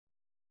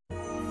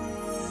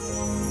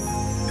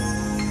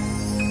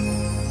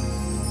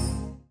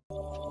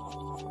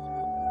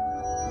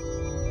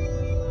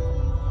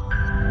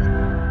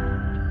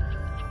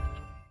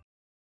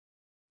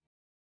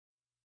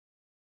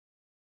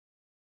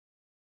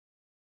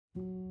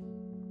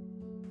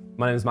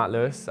My name is Matt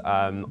Lewis.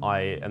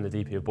 I am the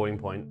DP of Boiling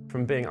Point.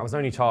 I was an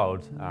only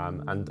child,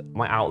 and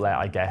my outlet,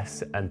 I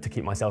guess, and to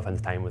keep myself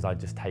entertained was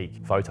I'd just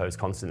take photos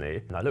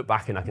constantly. And I look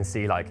back and I can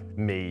see like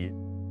me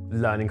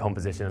learning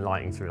composition and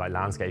lighting through like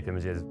landscape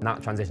images. And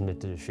that transitioned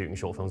into shooting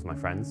short films with my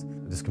friends.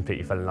 I just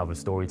completely fell in love with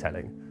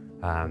storytelling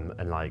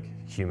and like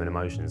human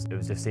emotions.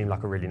 It just seemed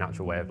like a really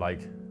natural way of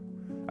like,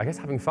 I guess,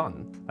 having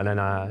fun. And then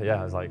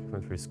yeah, I was like,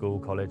 went through school,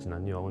 college, and I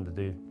knew I wanted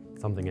to do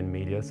something in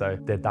media, so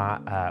did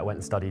that, went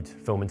and studied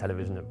film and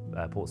television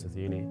at Portsmouth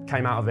Uni.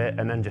 Came out of it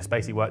and then just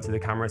basically worked as a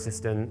camera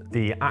assistant.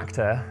 The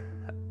actor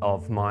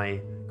of my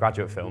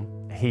graduate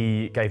film,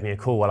 he gave me a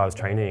call while I was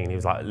training and he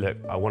was like, look,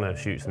 I want to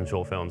shoot some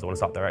short films, I want to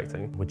start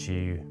directing. Would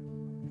you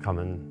come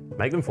and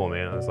make them for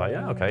me? And I was like,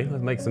 yeah, okay,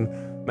 let's make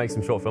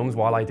some short films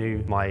while I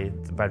do my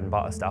bread and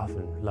butter stuff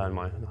and learn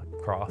my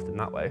craft in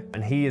that way.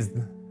 And he is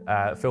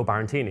Phil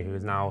Barantini, who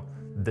is now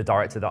the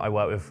director that I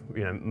work with.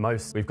 You know,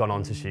 we've gone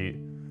on to shoot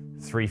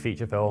 3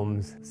 feature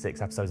films,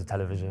 6 episodes of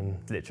television.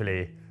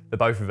 Literally, the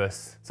both of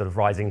us sort of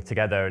rising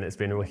together, and it's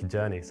been a wicked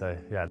journey. So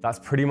yeah, that's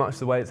pretty much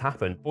the way it's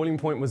happened. Boiling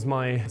Point was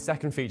my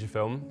second feature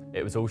film.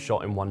 It was all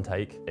shot in one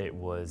take. It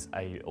was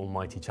an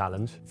almighty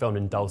challenge. Filmed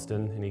in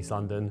Dalston in East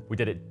London. We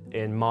did it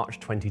in March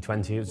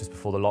 2020. It was just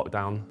before the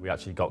lockdown. We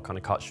actually got kind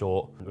of cut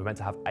short. We were meant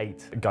to have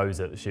 8 goes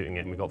at shooting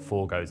it, and we got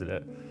 4 goes at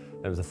it.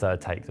 There was a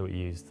 3rd take that we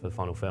used for the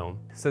final film.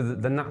 So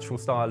the natural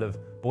style of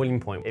Boiling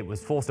Point, it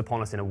was forced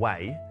upon us in a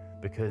way,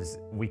 because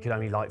we could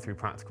only light through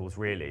practicals,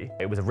 really.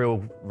 It was a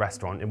real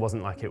restaurant. It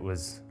wasn't like it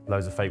was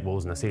loads of fake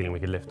walls and a ceiling we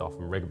could lift off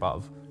and rig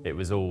above. It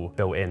was all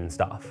built-in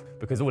stuff.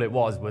 Because all it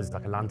was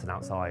like a lantern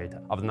outside.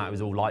 Other than that, it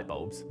was all light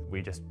bulbs.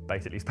 We just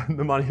basically spent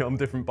the money on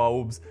different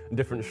bulbs and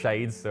different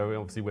shades. So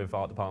obviously with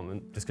art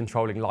department, just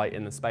controlling light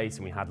in the space,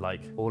 and we had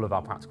like all of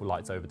our practical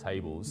lights over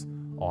tables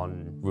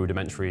on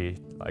rudimentary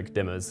like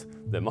dimmers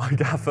that my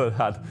gaffer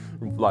had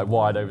like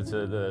wired over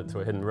to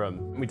a hidden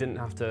room. We didn't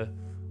have to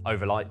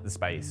overlight the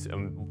space,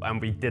 and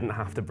we didn't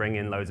have to bring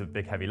in loads of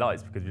big heavy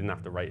lights because we didn't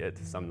have to rate it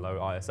to some low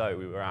ISO.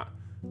 We were at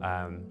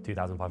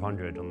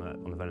 2500 on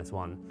the VENICE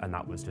one, and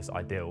that was just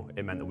ideal.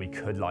 It meant that we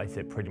could light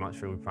it pretty much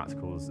through with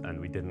practicals, and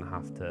we didn't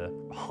have to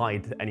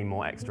hide any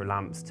more extra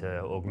lamps to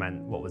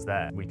augment what was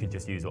there. We could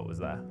just use what was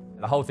there.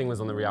 The whole thing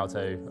was on the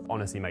Rialto.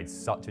 Honestly made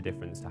such a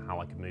difference to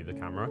how I could move the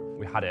camera.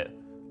 We had it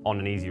on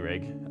an easy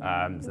rig,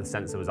 so the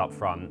sensor was up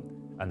front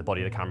and the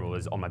body of the camera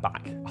was on my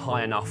back,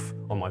 high enough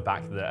on my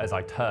back that as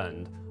I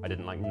turned, I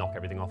didn't like knock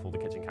everything off all the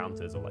kitchen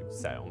counters or like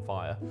set it on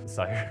fire.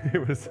 So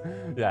it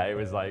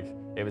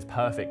was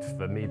perfect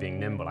for me being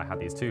nimble. I had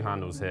these 2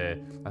 handles here.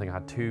 I think I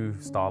had 2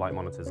 Starlight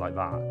monitors like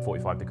that,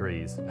 45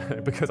 degrees,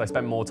 because I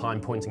spent more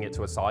time pointing it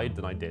to a side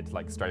than I did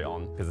like straight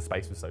on because the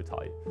space was so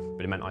tight.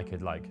 But it meant I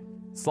could like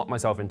slot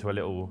myself into a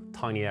little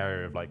tiny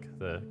area of like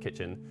the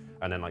kitchen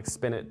and then like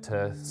spin it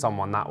to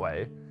someone that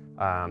way,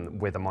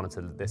 with a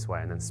monitor this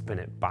way, and then spin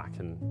it back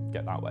and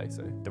get that way.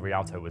 So the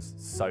Rialto was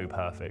so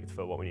perfect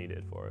for what we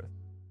needed for it.